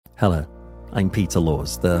Hello, I'm Peter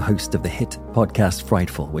Laws, the host of the hit podcast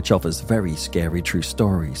Frightful, which offers very scary true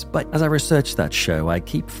stories. But as I research that show, I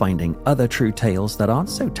keep finding other true tales that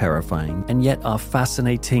aren't so terrifying and yet are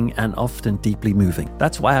fascinating and often deeply moving.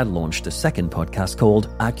 That's why I launched a second podcast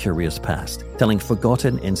called Our Curious Past, telling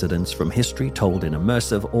forgotten incidents from history told in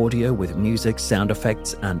immersive audio with music, sound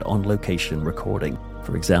effects, and on-location recording.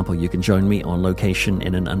 For example, you can join me on location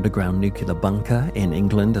in an underground nuclear bunker in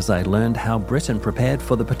England as I learned how Britain prepared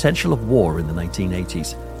for the potential of war in the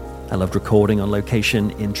 1980s. I loved recording on location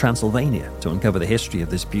in Transylvania to uncover the history of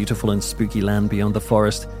this beautiful and spooky land beyond the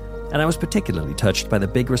forest, and I was particularly touched by the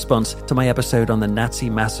big response to my episode on the Nazi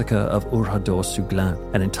massacre of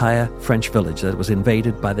Oradour-sur-Glane, an entire French village that was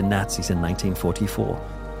invaded by the Nazis in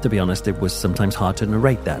 1944. To be honest, it was sometimes hard to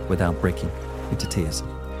narrate that without breaking into tears.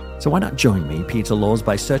 So why not join me, Peter Laws,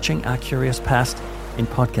 by searching Our Curious Past in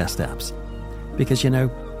podcast apps? Because,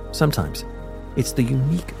 sometimes it's the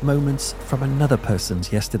unique moments from another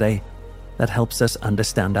person's yesterday that helps us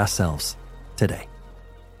understand ourselves today.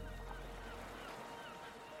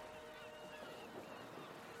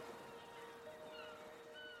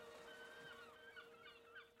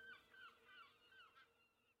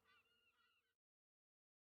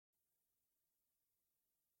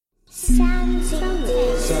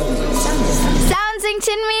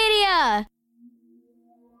 Soundsington Media!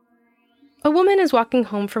 A woman is walking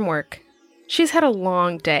home from work. She's had a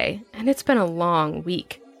long day, and it's been a long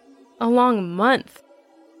week. A long month.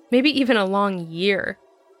 Maybe even a long year.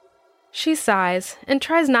 She sighs and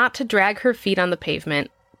tries not to drag her feet on the pavement,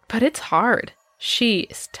 but it's hard. She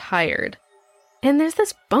is tired. And there's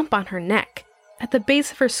this bump on her neck, at the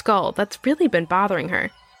base of her skull, that's really been bothering her.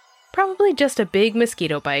 Probably just a big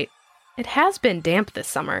mosquito bite. It has been damp this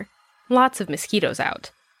summer. Lots of mosquitoes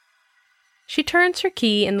out. She turns her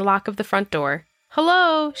key in the lock of the front door.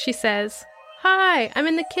 "Hello," she says. "Hi, I'm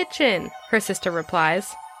in the kitchen," her sister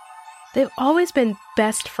replies. They've always been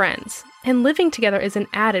best friends, and living together is an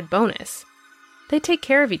added bonus. They take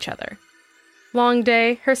care of each other. "Long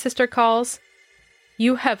day," her sister calls.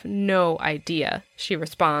 "You have no idea," she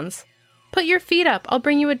responds. "Put your feet up, I'll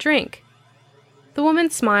bring you a drink." The woman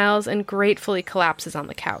smiles and gratefully collapses on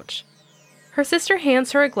the couch. Her sister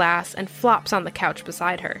hands her a glass and flops on the couch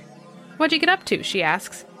beside her. "What'd you get up to?" she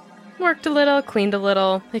asks. "Worked a little, cleaned a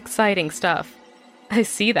little, exciting stuff." "I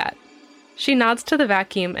see that." She nods to the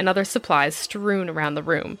vacuum and other supplies strewn around the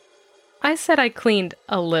room. "I said I cleaned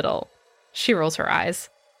a little." She rolls her eyes.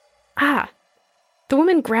 "Ah!" The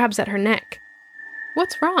woman grabs at her neck.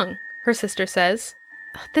 "What's wrong?" her sister says.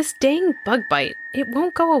 "This dang bug bite. It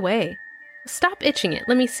won't go away." "Stop itching it,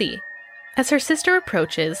 let me see." As her sister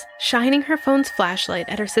approaches, shining her phone's flashlight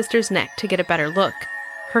at her sister's neck to get a better look,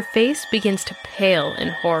 her face begins to pale in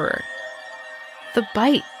horror. The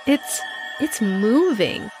bite, it's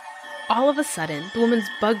moving. All of a sudden, the woman's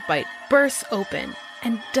bug bite bursts open,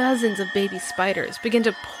 and dozens of baby spiders begin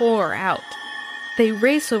to pour out. They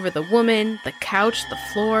race over the woman, the couch, the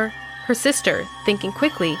floor. Her sister, thinking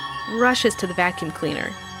quickly, rushes to the vacuum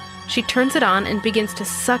cleaner. She turns it on and begins to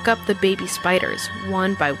suck up the baby spiders,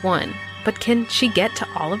 one by one. But can she get to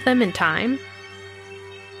all of them in time?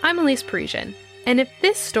 I'm Elise Parisian, and if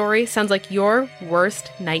this story sounds like your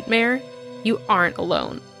worst nightmare, you aren't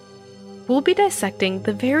alone. We'll be dissecting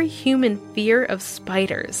the very human fear of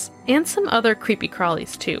spiders, and some other creepy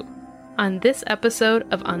crawlies too, on this episode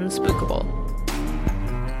of Unspookable.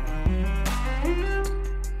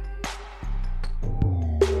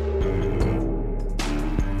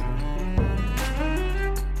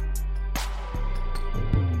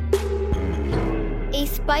 A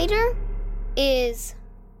spider is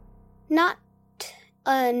not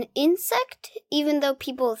an insect, even though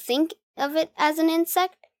people think of it as an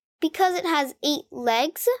insect, because it has 8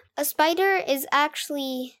 legs. A spider is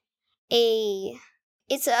actually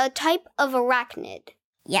it's a type of arachnid.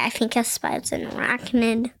 Yeah, I think a spider's an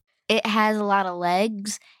arachnid. It has a lot of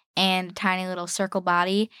legs and a tiny little circle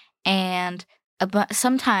body and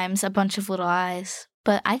sometimes a bunch of little eyes.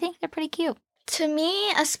 But I think they're pretty cute. To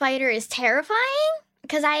me, a spider is terrifying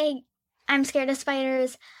because I'm scared of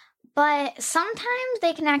spiders. But sometimes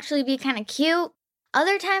they can actually be kind of cute.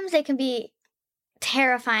 Other times they can be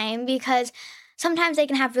terrifying because sometimes they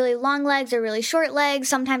can have really long legs or really short legs.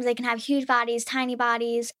 Sometimes they can have huge bodies, tiny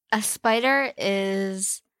bodies. A spider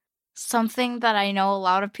is something that I know a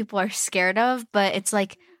lot of people are scared of, but it's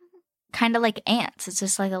like kind of like ants. It's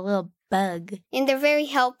just like a little bug. And they're very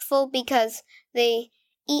helpful because they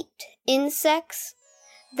eat insects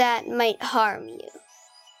that might harm you.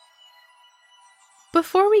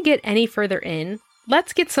 Before we get any further in,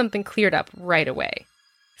 let's get something cleared up right away.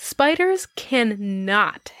 Spiders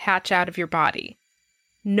cannot hatch out of your body.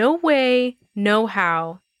 No way, no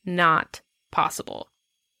how, not possible.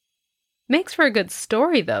 Makes for a good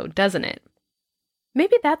story, though, doesn't it?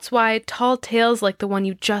 Maybe that's why tall tales like the one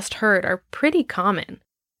you just heard are pretty common.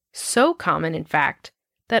 So common, in fact,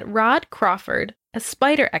 that Rod Crawford, a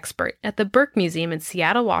spider expert at the Burke Museum in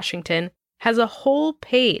Seattle, Washington, has a whole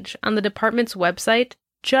page on the department's website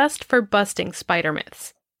just for busting spider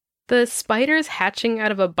myths. The spiders hatching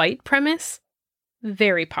out of a bite premise?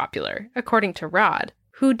 Very popular, according to Rod,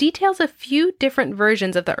 who details a few different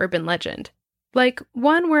versions of the urban legend. Like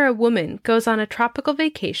one where a woman goes on a tropical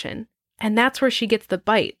vacation, and that's where she gets the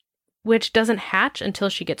bite, which doesn't hatch until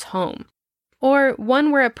she gets home. Or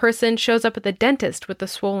one where a person shows up at the dentist with a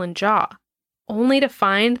swollen jaw, only to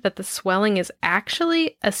find that the swelling is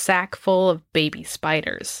actually a sack full of baby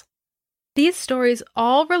spiders. These stories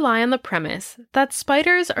all rely on the premise that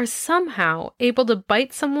spiders are somehow able to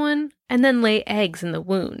bite someone and then lay eggs in the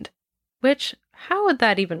wound. Which, how would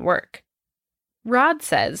that even work? Rod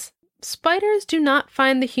says, spiders do not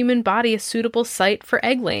find the human body a suitable site for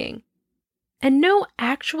egg laying. And no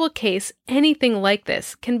actual case anything like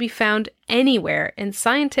this can be found anywhere in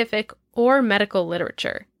scientific or medical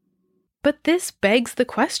literature. But this begs the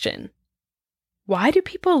question. Why do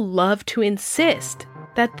people love to insist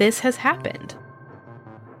that this has happened?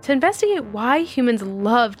 To investigate why humans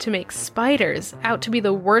love to make spiders out to be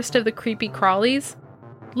the worst of the creepy crawlies,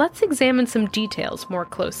 let's examine some details more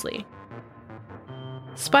closely.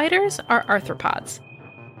 Spiders are arthropods,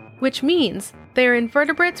 which means they are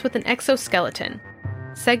invertebrates with an exoskeleton,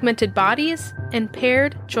 segmented bodies, and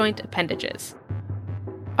paired joint appendages.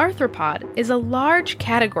 Arthropod is a large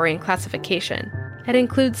category and classification. It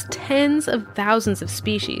includes tens of thousands of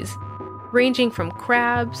species, ranging from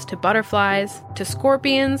crabs to butterflies to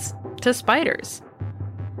scorpions to spiders.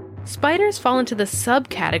 Spiders fall into the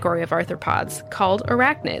subcategory of arthropods called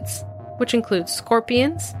arachnids, which includes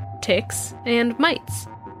scorpions, ticks, and mites.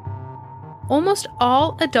 Almost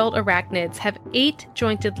all adult arachnids have 8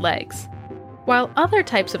 jointed legs, while other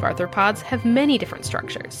types of arthropods have many different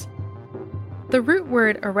structures. The root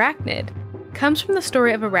word arachnid comes from the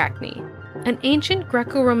story of Arachne, an ancient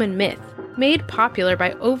Greco-Roman myth made popular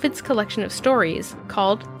by Ovid's collection of stories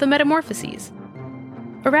called the Metamorphoses.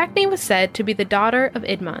 Arachne was said to be the daughter of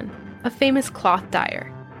Idmon, a famous cloth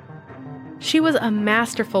dyer. She was a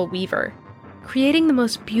masterful weaver, creating the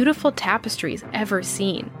most beautiful tapestries ever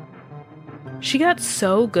seen. She got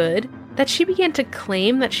so good that she began to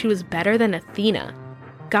claim that she was better than Athena,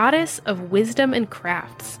 goddess of wisdom and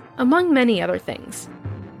crafts, among many other things.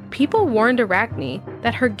 People warned Arachne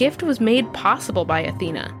that her gift was made possible by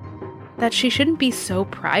Athena, that she shouldn't be so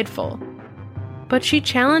prideful. But she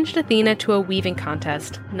challenged Athena to a weaving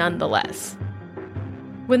contest nonetheless.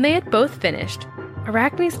 When they had both finished,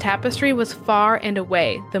 Arachne's tapestry was far and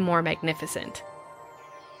away the more magnificent.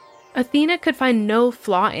 Athena could find no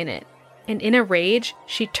flaw in it, and in a rage,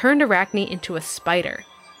 she turned Arachne into a spider,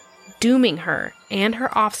 dooming her and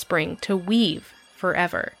her offspring to weave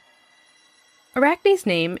forever. Arachne's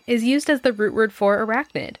name is used as the root word for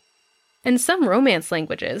arachnid, and some Romance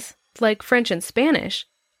languages, like French and Spanish,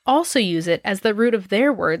 also use it as the root of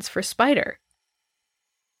their words for spider.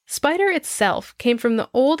 Spider itself came from the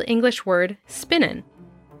Old English word spinnen,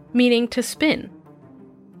 meaning to spin.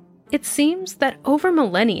 It seems that over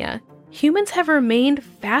millennia, humans have remained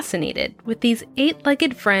fascinated with these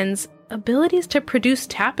 8-legged friends' abilities to produce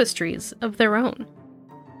tapestries of their own.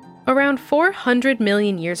 Around 400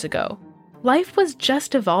 million years ago, life was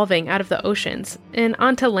just evolving out of the oceans and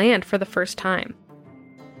onto land for the first time.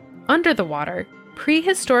 Under the water,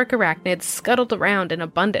 prehistoric arachnids scuttled around in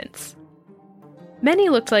abundance. Many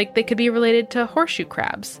looked like they could be related to horseshoe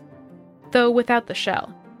crabs, though without the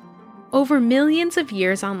shell. Over millions of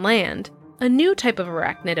years on land, a new type of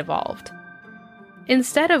arachnid evolved.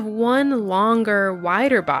 Instead of one longer,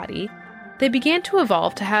 wider body, they began to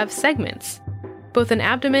evolve to have segments, both an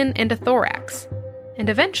abdomen and a thorax, and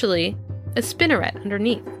eventually, a spinneret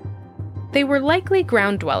underneath. They were likely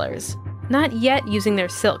ground dwellers, not yet using their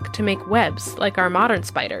silk to make webs like our modern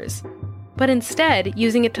spiders, but instead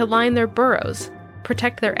using it to line their burrows,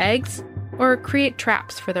 protect their eggs, or create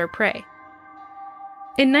traps for their prey.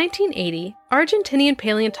 In 1980, Argentinian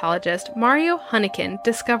paleontologist Mario Hunniken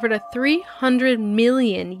discovered a 300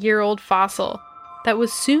 million-year-old fossil that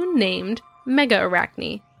was soon named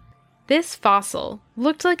Megaarachne. This fossil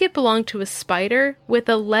looked like it belonged to a spider with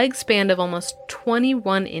a leg span of almost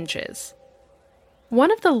 21 inches.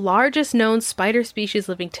 One of the largest known spider species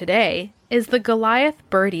living today is the Goliath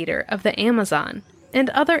bird eater of the Amazon and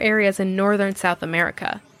other areas in northern South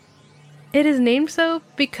America. It is named so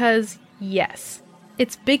because, yes,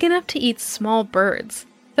 it's big enough to eat small birds,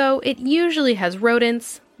 though it usually has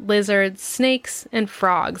rodents, lizards, snakes, and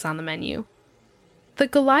frogs on the menu. The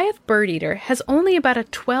Goliath bird eater has only about a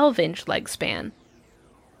 12-inch leg span.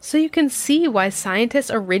 So you can see why scientists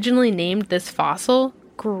originally named this fossil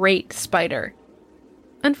Great Spider.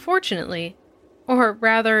 Unfortunately, or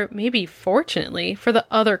rather maybe fortunately for the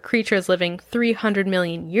other creatures living 300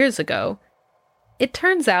 million years ago, it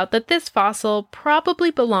turns out that this fossil probably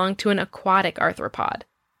belonged to an aquatic arthropod.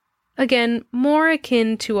 Again, more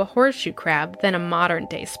akin to a horseshoe crab than a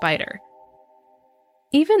modern-day spider.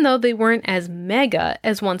 Even though they weren't as mega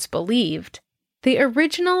as once believed, the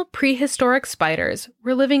original prehistoric spiders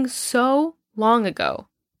were living so long ago,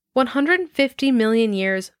 150 million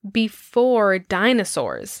years before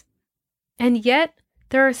dinosaurs. And yet,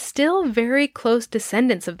 there are still very close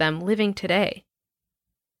descendants of them living today.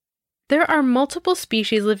 There are multiple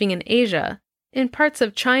species living in Asia, in parts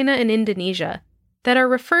of China and Indonesia, that are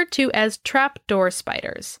referred to as trapdoor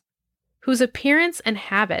spiders, whose appearance and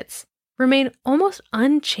habits remain almost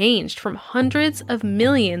unchanged from hundreds of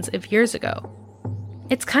millions of years ago.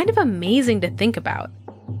 It's kind of amazing to think about.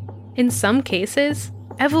 In some cases,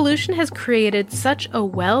 evolution has created such a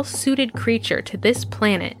well-suited creature to this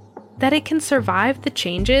planet that it can survive the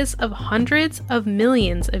changes of hundreds of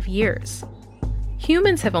millions of years.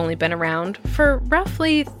 Humans have only been around for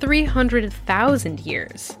roughly 300,000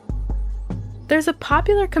 years. There's a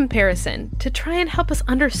popular comparison to try and help us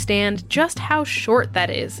understand just how short that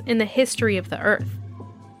is in the history of the Earth.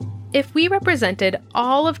 If we represented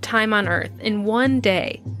all of time on Earth in one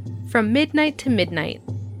day, from midnight to midnight,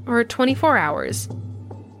 or 24 hours,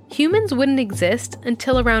 humans wouldn't exist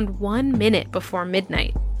until around 1 minute before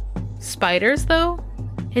midnight. Spiders, though,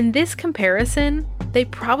 in this comparison, they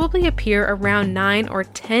probably appear around 9 or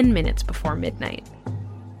 10 minutes before midnight.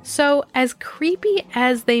 So, as creepy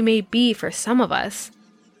as they may be for some of us,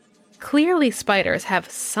 clearly spiders have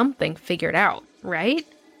something figured out, right?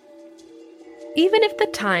 Even if the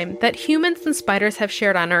time that humans and spiders have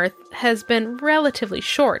shared on Earth has been relatively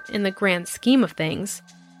short in the grand scheme of things,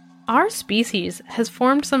 our species has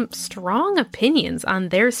formed some strong opinions on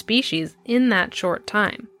their species in that short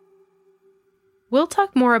time. We'll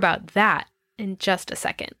talk more about that in just a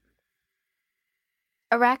second.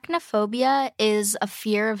 Arachnophobia is a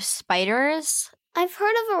fear of spiders. I've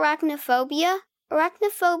heard of arachnophobia.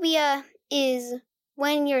 Arachnophobia is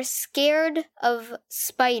when you're scared of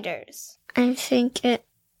spiders. I think it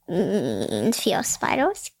means fear of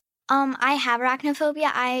spiders. I have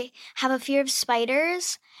arachnophobia. I have a fear of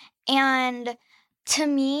spiders. And to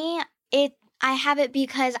me, I have it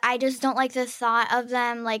because I just don't like the thought of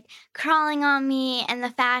them like crawling on me, and the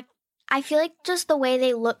fact I feel like just the way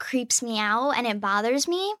they look creeps me out and it bothers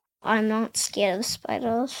me. I'm not scared of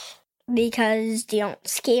spiders because they don't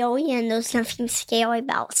scare you, and there's nothing scary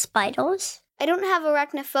about spiders. I don't have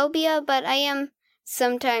arachnophobia, but I am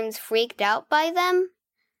sometimes freaked out by them.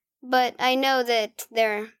 But I know that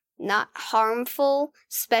they're not harmful,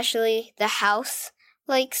 especially the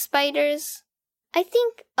house-like spiders. I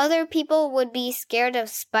think other people would be scared of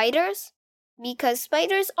spiders because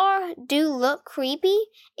spiders do look creepy,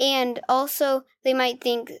 and also they might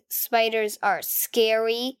think spiders are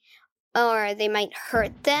scary or they might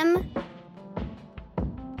hurt them.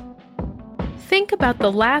 Think about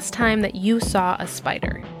the last time that you saw a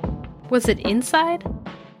spider. Was it inside?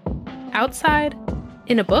 Outside?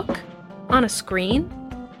 In a book? On a screen?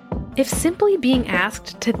 If simply being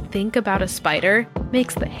asked to think about a spider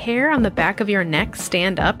makes the hair on the back of your neck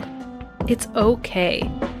stand up, it's okay.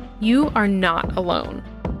 You are not alone.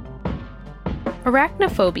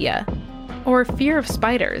 Arachnophobia, or fear of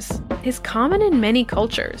spiders, is common in many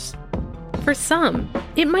cultures. For some,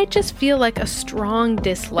 it might just feel like a strong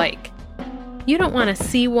dislike. You don't want to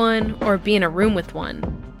see one or be in a room with one.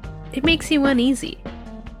 It makes you uneasy.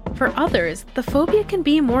 For others, the phobia can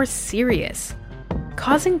be more serious,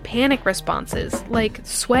 causing panic responses like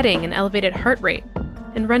sweating and elevated heart rate,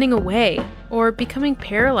 and running away or becoming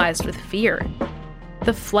paralyzed with fear.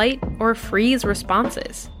 The flight or freeze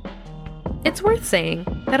responses. It's worth saying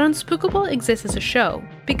that Unspookable exists as a show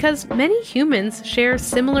because many humans share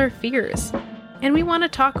similar fears, and we want to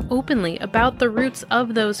talk openly about the roots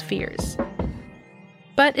of those fears.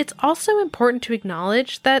 But it's also important to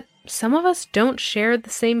acknowledge that some of us don't share the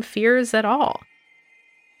same fears at all.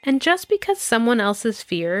 And just because someone else's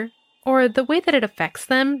fear, or the way that it affects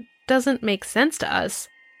them, doesn't make sense to us,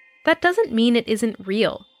 that doesn't mean it isn't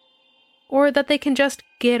real, or that they can just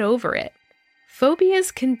get over it.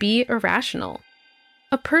 Phobias can be irrational.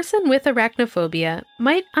 A person with arachnophobia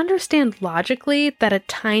might understand logically that a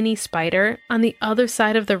tiny spider on the other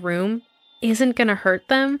side of the room isn't going to hurt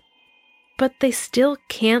them, but they still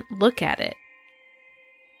can't look at it.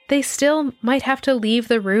 they still might have to leave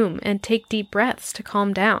the room and take deep breaths to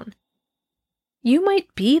calm down. You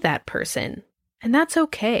might be that person, and that's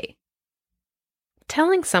okay.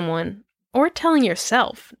 Telling someone, or telling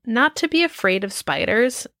yourself, not to be afraid of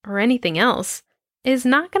spiders or anything else is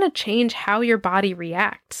not going to change how your body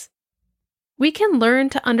reacts. We can learn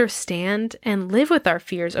to understand and live with our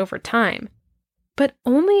fears over time, but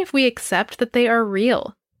only if we accept that they are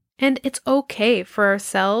real, and it's okay for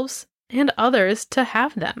ourselves and others to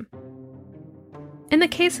have them. In the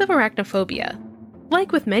case of arachnophobia,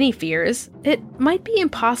 like with many fears, it might be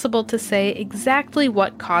impossible to say exactly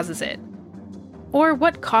what causes it, or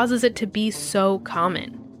what causes it to be so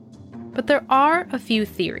common. But there are a few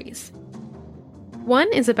theories.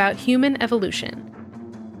 One is about human evolution.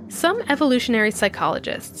 Some evolutionary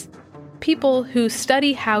psychologists, people who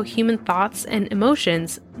study how human thoughts and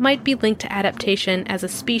emotions might be linked to adaptation as a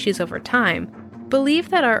species over time, believe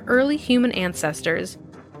that our early human ancestors,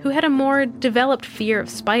 who had a more developed fear of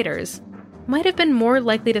spiders, might have been more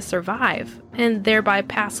likely to survive and thereby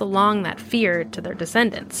pass along that fear to their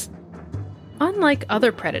descendants. Unlike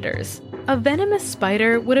other predators, a venomous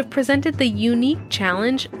spider would have presented the unique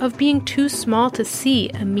challenge of being too small to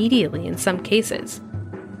see immediately in some cases.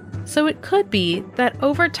 So it could be that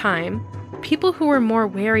over time, people who were more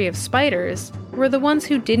wary of spiders were the ones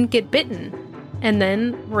who didn't get bitten, and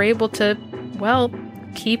then were able to,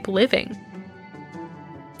 keep living.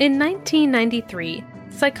 In 1993,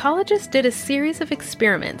 psychologists did a series of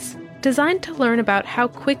experiments designed to learn about how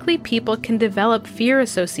quickly people can develop fear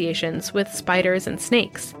associations with spiders and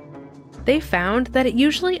snakes. They found that it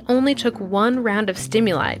usually only took one round of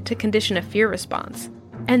stimuli to condition a fear response,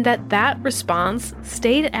 and that response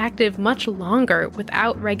stayed active much longer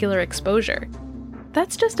without regular exposure.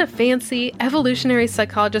 That's just a fancy evolutionary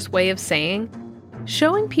psychologist way of saying,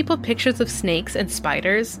 showing people pictures of snakes and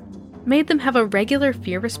spiders made them have a regular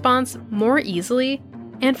fear response more easily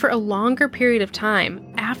and for a longer period of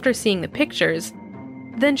time after seeing the pictures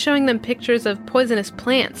than showing them pictures of poisonous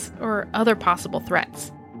plants or other possible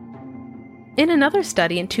threats. In another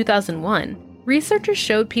study in 2001, researchers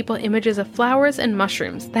showed people images of flowers and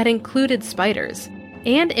mushrooms that included spiders,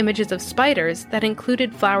 and images of spiders that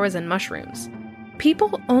included flowers and mushrooms.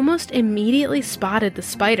 People almost immediately spotted the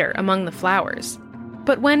spider among the flowers,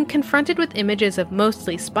 but when confronted with images of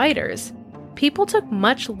mostly spiders, people took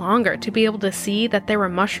much longer to be able to see that there were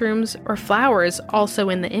mushrooms or flowers also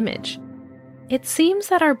in the image. It seems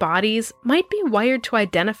that our bodies might be wired to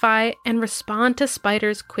identify and respond to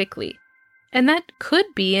spiders quickly, and that could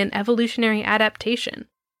be an evolutionary adaptation.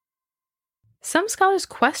 Some scholars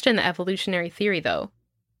question the evolutionary theory, though,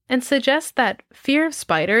 and suggest that fear of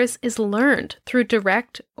spiders is learned through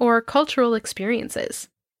direct or cultural experiences.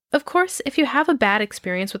 Of course, if you have a bad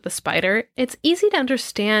experience with the spider, it's easy to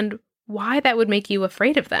understand why that would make you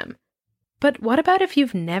afraid of them. But what about if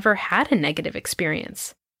you've never had a negative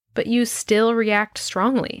experience, but you still react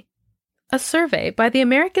strongly? A survey by the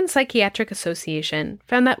American Psychiatric Association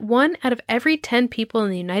found that 1 out of every 10 people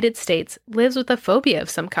in the United States lives with a phobia of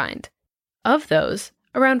some kind. Of those,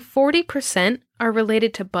 around 40% are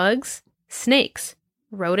related to bugs, snakes,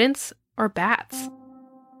 rodents, or bats.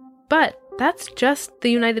 But that's just the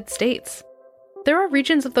United States. There are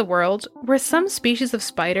regions of the world where some species of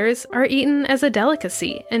spiders are eaten as a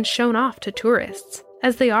delicacy and shown off to tourists,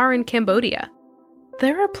 as they are in Cambodia.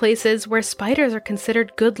 There are places where spiders are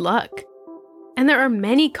considered good luck. And there are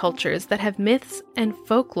many cultures that have myths and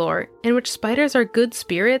folklore in which spiders are good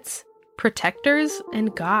spirits, protectors,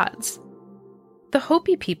 and gods. The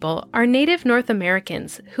Hopi people are native North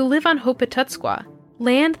Americans who live on Hopatutsqua,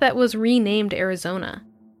 land that was renamed Arizona.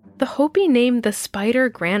 The Hopi named the spider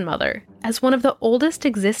grandmother as one of the oldest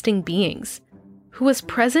existing beings, who was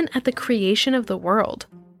present at the creation of the world.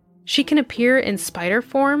 She can appear in spider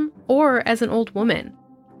form or as an old woman.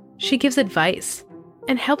 She gives advice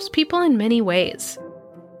and helps people in many ways.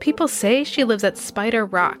 People say she lives at Spider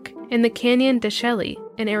Rock in the Canyon de Chelly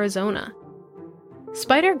in Arizona.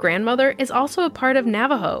 Spider Grandmother is also a part of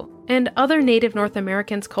Navajo and other Native North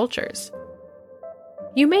Americans' cultures.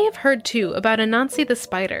 You may have heard too about Anansi the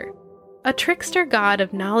spider, a trickster god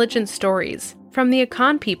of knowledge and stories from the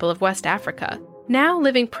Akan people of West Africa, now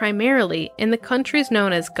living primarily in the countries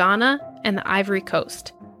known as Ghana and the Ivory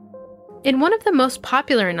Coast. In one of the most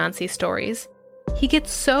popular Anansi stories, he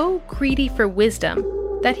gets so greedy for wisdom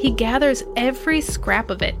that he gathers every scrap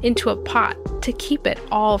of it into a pot to keep it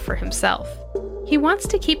all for himself. He wants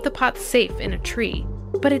to keep the pot safe in a tree,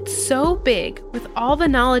 but it's so big with all the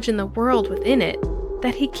knowledge in the world within it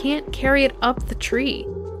that he can't carry it up the tree,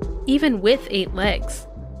 even with 8 legs.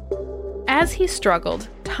 As he struggled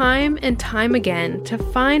time and time again to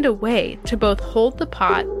find a way to both hold the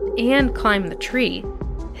pot and climb the tree,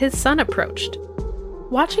 his son approached.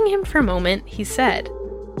 Watching him for a moment, he said,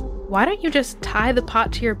 "Why don't you just tie the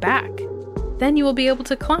pot to your back? Then you will be able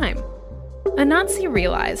to climb." Anansi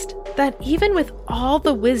realized that even with all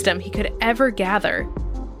the wisdom he could ever gather,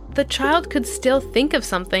 the child could still think of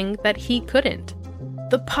something that he couldn't.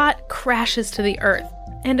 The pot crashes to the earth,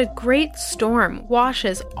 and a great storm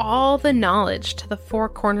washes all the knowledge to the four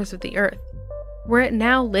corners of the earth, where it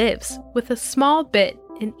now lives with a small bit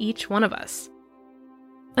in each one of us.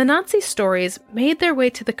 Anansi's stories made their way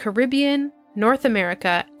to the Caribbean, North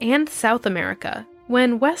America, and South America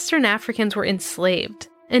when Western Africans were enslaved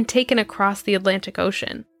and taken across the Atlantic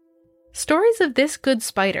Ocean. Stories of this good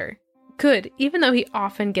spider, good even though he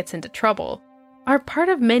often gets into trouble, are part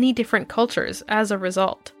of many different cultures as a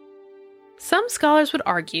result. Some scholars would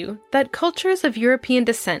argue that cultures of European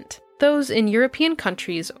descent, those in European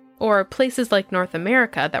countries or places like North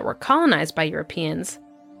America that were colonized by Europeans,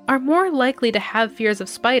 are more likely to have fears of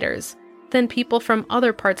spiders than people from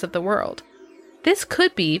other parts of the world. This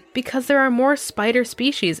could be because there are more spider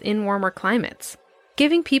species in warmer climates,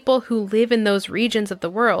 giving people who live in those regions of the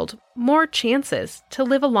world more chances to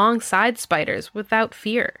live alongside spiders without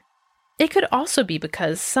fear. It could also be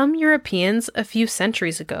because some Europeans a few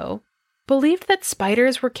centuries ago believed that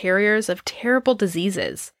spiders were carriers of terrible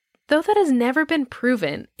diseases, though that has never been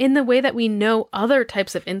proven in the way that we know other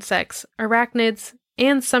types of insects, arachnids,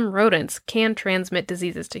 and some rodents can transmit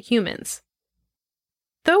diseases to humans.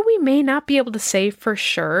 Though we may not be able to say for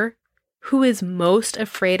sure who is most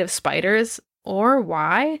afraid of spiders or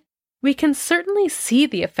why, we can certainly see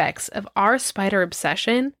the effects of our spider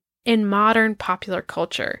obsession in modern popular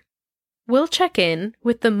culture. We'll check in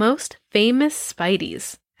with the most famous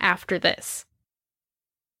Spideys after this.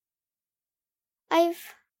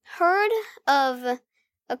 I've heard of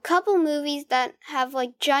a couple movies that have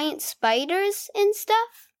like giant spiders and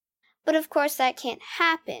stuff, but of course that can't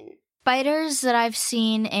happen. Spiders that I've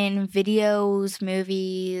seen in videos,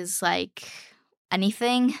 movies, like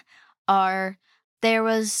anything, there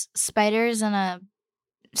was spiders in a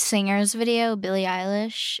singer's video, Billie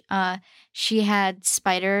Eilish. She had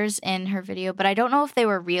spiders in her video, but I don't know if they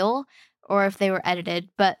were real or if they were edited,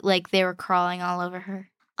 but like they were crawling all over her.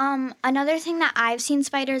 Another thing that I've seen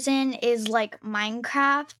spiders in is like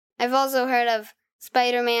Minecraft. I've also heard of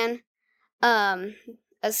Spider-Man, a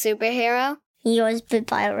superhero. He was bit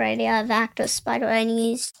by a radioactive spider and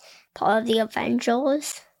he's part of the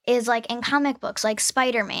Avengers. Is like in comic books, like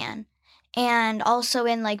Spider-Man. And also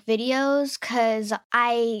in like videos, because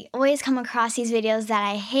I always come across these videos that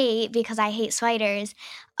I hate because I hate spiders,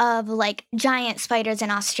 of like giant spiders in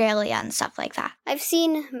Australia and stuff like that. I've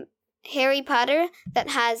seen Harry Potter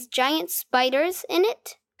that has giant spiders in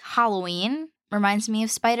it. Halloween reminds me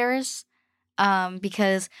of spiders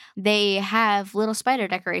because they have little spider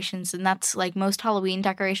decorations, and that's like most Halloween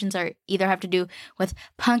decorations are either have to do with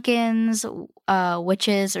pumpkins,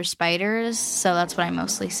 witches, or spiders, so that's what I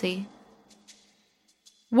mostly see.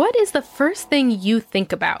 What is the first thing you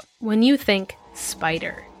think about when you think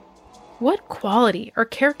spider? What quality or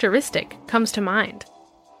characteristic comes to mind?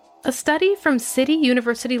 A study from City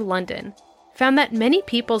University London found that many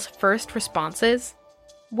people's first responses,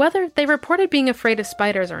 whether they reported being afraid of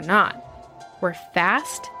spiders or not, were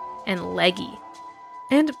fast and leggy.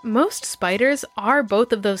 And most spiders are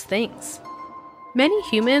both of those things. Many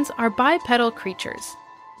humans are bipedal creatures,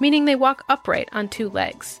 meaning they walk upright on two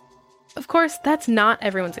legs. Of course, that's not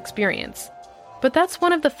everyone's experience, but that's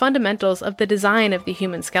one of the fundamentals of the design of the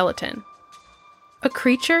human skeleton. A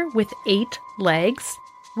creature with 8 legs,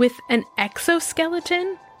 with an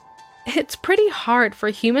exoskeleton? It's pretty hard for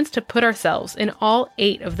humans to put ourselves in all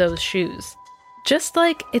 8 of those shoes. Just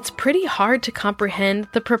like it's pretty hard to comprehend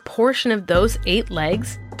the proportion of those 8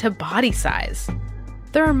 legs to body size.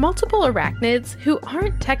 There are multiple arachnids who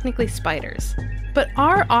aren't technically spiders, but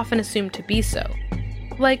are often assumed to be so,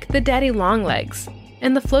 like the daddy longlegs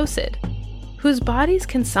and the flocid, whose bodies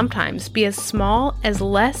can sometimes be as small as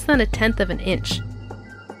less than 1/10 of an inch,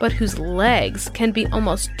 but whose legs can be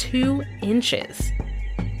almost 2 inches.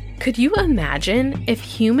 Could you imagine if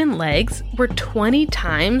human legs were 20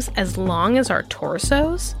 times as long as our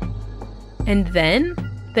torsos? And then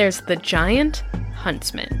there's the giant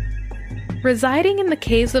huntsman. Residing in the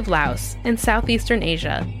caves of Laos and southeastern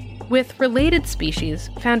Asia, with related species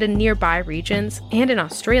found in nearby regions and in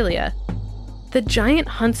Australia, the giant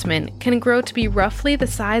huntsman can grow to be roughly the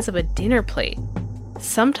size of a dinner plate,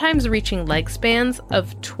 sometimes reaching leg spans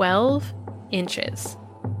of 12 inches.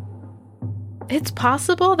 It's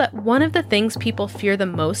possible that one of the things people fear the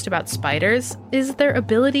most about spiders is their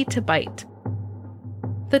ability to bite.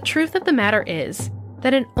 The truth of the matter is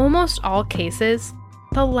that in almost all cases,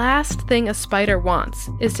 the last thing a spider wants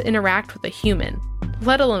is to interact with a human,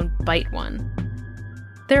 let alone bite one.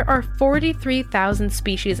 There are 43,000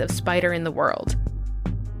 species of spider in the world.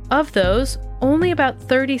 Of those, only about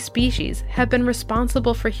 30 species have been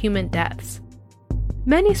responsible for human deaths.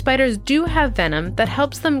 Many spiders do have venom that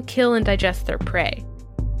helps them kill and digest their prey.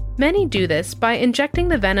 Many do this by injecting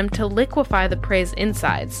the venom to liquefy the prey's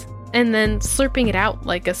insides, and then slurping it out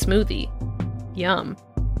like a smoothie. Yum.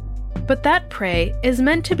 But that prey is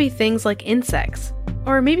meant to be things like insects,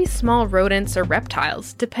 or maybe small rodents or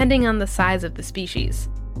reptiles, depending on the size of the species.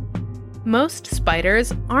 Most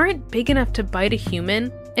spiders aren't big enough to bite a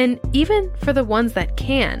human, and even for the ones that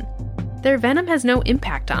can, their venom has no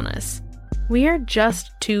impact on us. We are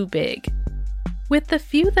just too big. With the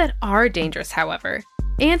few that are dangerous, however,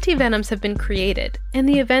 antivenoms have been created in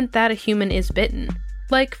the event that a human is bitten,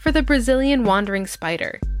 like for the Brazilian wandering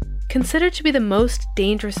spider, considered to be the most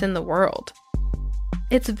dangerous in the world.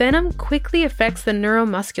 Its venom quickly affects the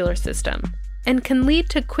neuromuscular system and can lead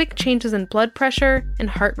to quick changes in blood pressure and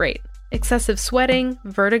heart rate, excessive sweating,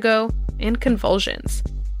 vertigo, and convulsions.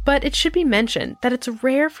 But it should be mentioned that it's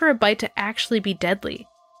rare for a bite to actually be deadly.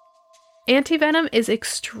 Antivenom is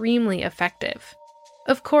extremely effective.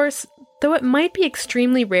 Of course, though it might be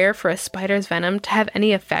extremely rare for a spider's venom to have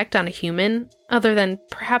any effect on a human, other than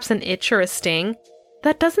perhaps an itch or a sting,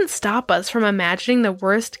 that doesn't stop us from imagining the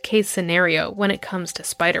worst case scenario when it comes to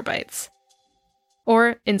spider bites.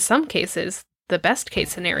 Or, in some cases, the best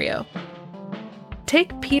case scenario.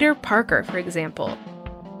 Take Peter Parker, for example.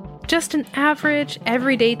 Just an average,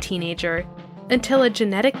 everyday teenager, until a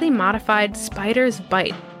genetically modified spider's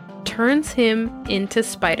bite turns him into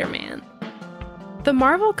Spider-Man. The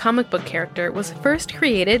Marvel comic book character was first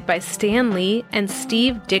created by Stan Lee and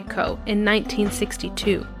Steve Ditko in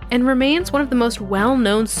 1962, and remains one of the most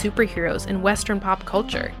well-known superheroes in Western pop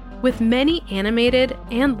culture, with many animated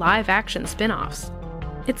and live-action spin-offs.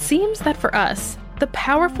 It seems that for us, the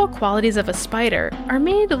powerful qualities of a spider are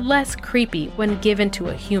made less creepy when given to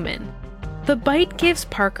a human. The bite gives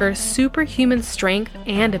Parker superhuman strength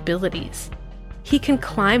and abilities. He can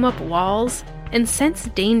climb up walls and sense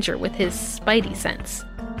danger with his spidey sense.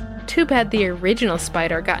 Too bad the original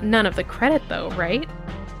spider got none of the credit though, right?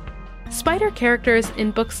 Spider characters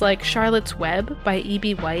in books like Charlotte's Web by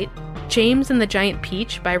E.B. White, James and the Giant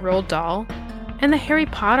Peach by Roald Dahl, and the Harry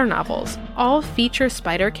Potter novels all feature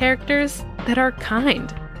spider characters that are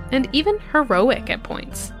kind and even heroic at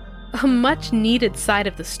points. A much needed side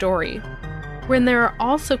of the story, when there are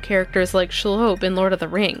also characters like Shelob in Lord of the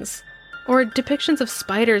Rings, or depictions of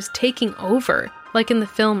spiders taking over, like in the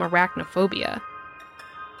film Arachnophobia.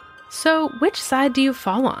 So, which side do you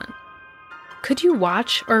fall on? Could you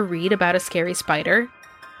watch or read about a scary spider?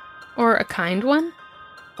 Or a kind one?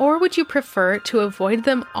 Or would you prefer to avoid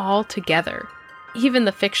them altogether, even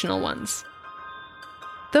the fictional ones?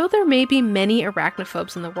 Though there may be many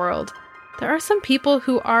arachnophobes in the world, there are some people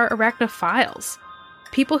who are arachnophiles,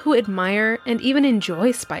 people who admire and even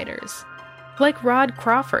enjoy spiders, like Rod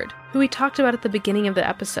Crawford, who we talked about at the beginning of the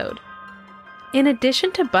episode. In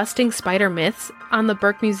addition to busting spider myths on the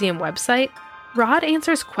Burke Museum website, Rod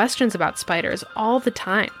answers questions about spiders all the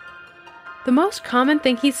time. The most common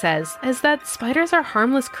thing he says is that spiders are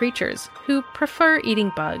harmless creatures who prefer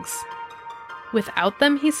eating bugs. Without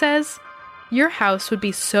them, he says, your house would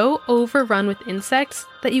be so overrun with insects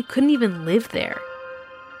that you couldn't even live there.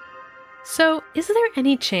 So, is there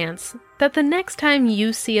any chance that the next time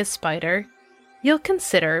you see a spider, you'll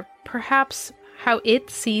consider, perhaps, how it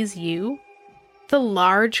sees you? The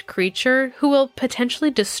large creature who will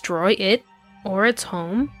potentially destroy it or its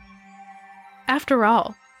home? After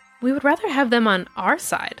all, we would rather have them on our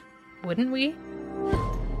side, wouldn't we?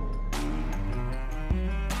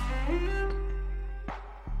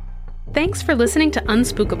 Thanks for listening to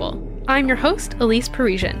Unspookable. I'm your host, Elise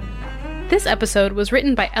Parisian. This episode was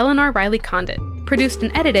written by Eleanor Riley Condit, produced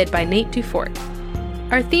and edited by Nate Dufort.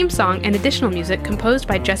 Our theme song and additional music composed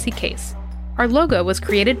by Jesse Case. Our logo was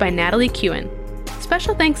created by Natalie Kewen.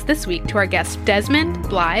 Special thanks this week to our guests Desmond,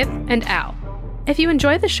 Blythe, and Al. If you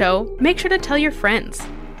enjoy the show, make sure to tell your friends.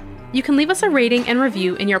 You can leave us a rating and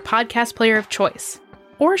review in your podcast player of choice,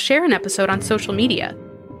 or share an episode on social media.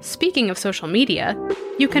 Speaking of social media,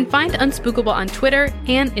 you can find Unspookable on Twitter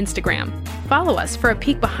and Instagram. Follow us for a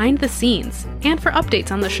peek behind the scenes and for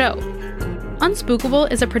updates on the show.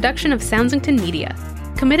 Unspookable is a production of Soundsington Media,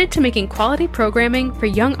 committed to making quality programming for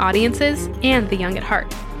young audiences and the young at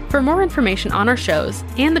heart. For more information on our shows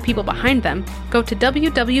and the people behind them, go to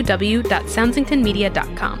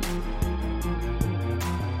www.soundsingtonmedia.com.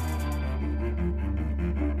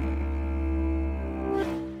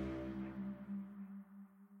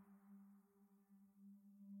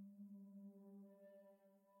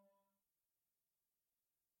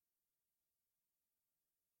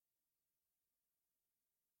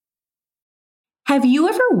 Have you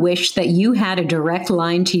ever wished that you had a direct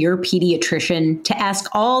line to your pediatrician to ask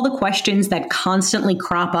all the questions that constantly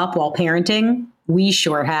crop up while parenting? We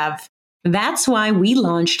sure have. That's why we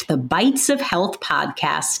launched the Bites of Health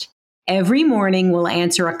podcast. Every morning, we'll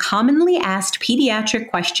answer a commonly asked pediatric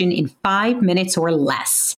question in 5 minutes or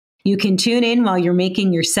less. You can tune in while you're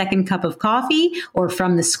making your second cup of coffee or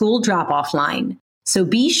from the school drop-off line. So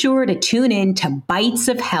be sure to tune in to Bites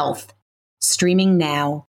of Health, streaming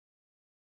now.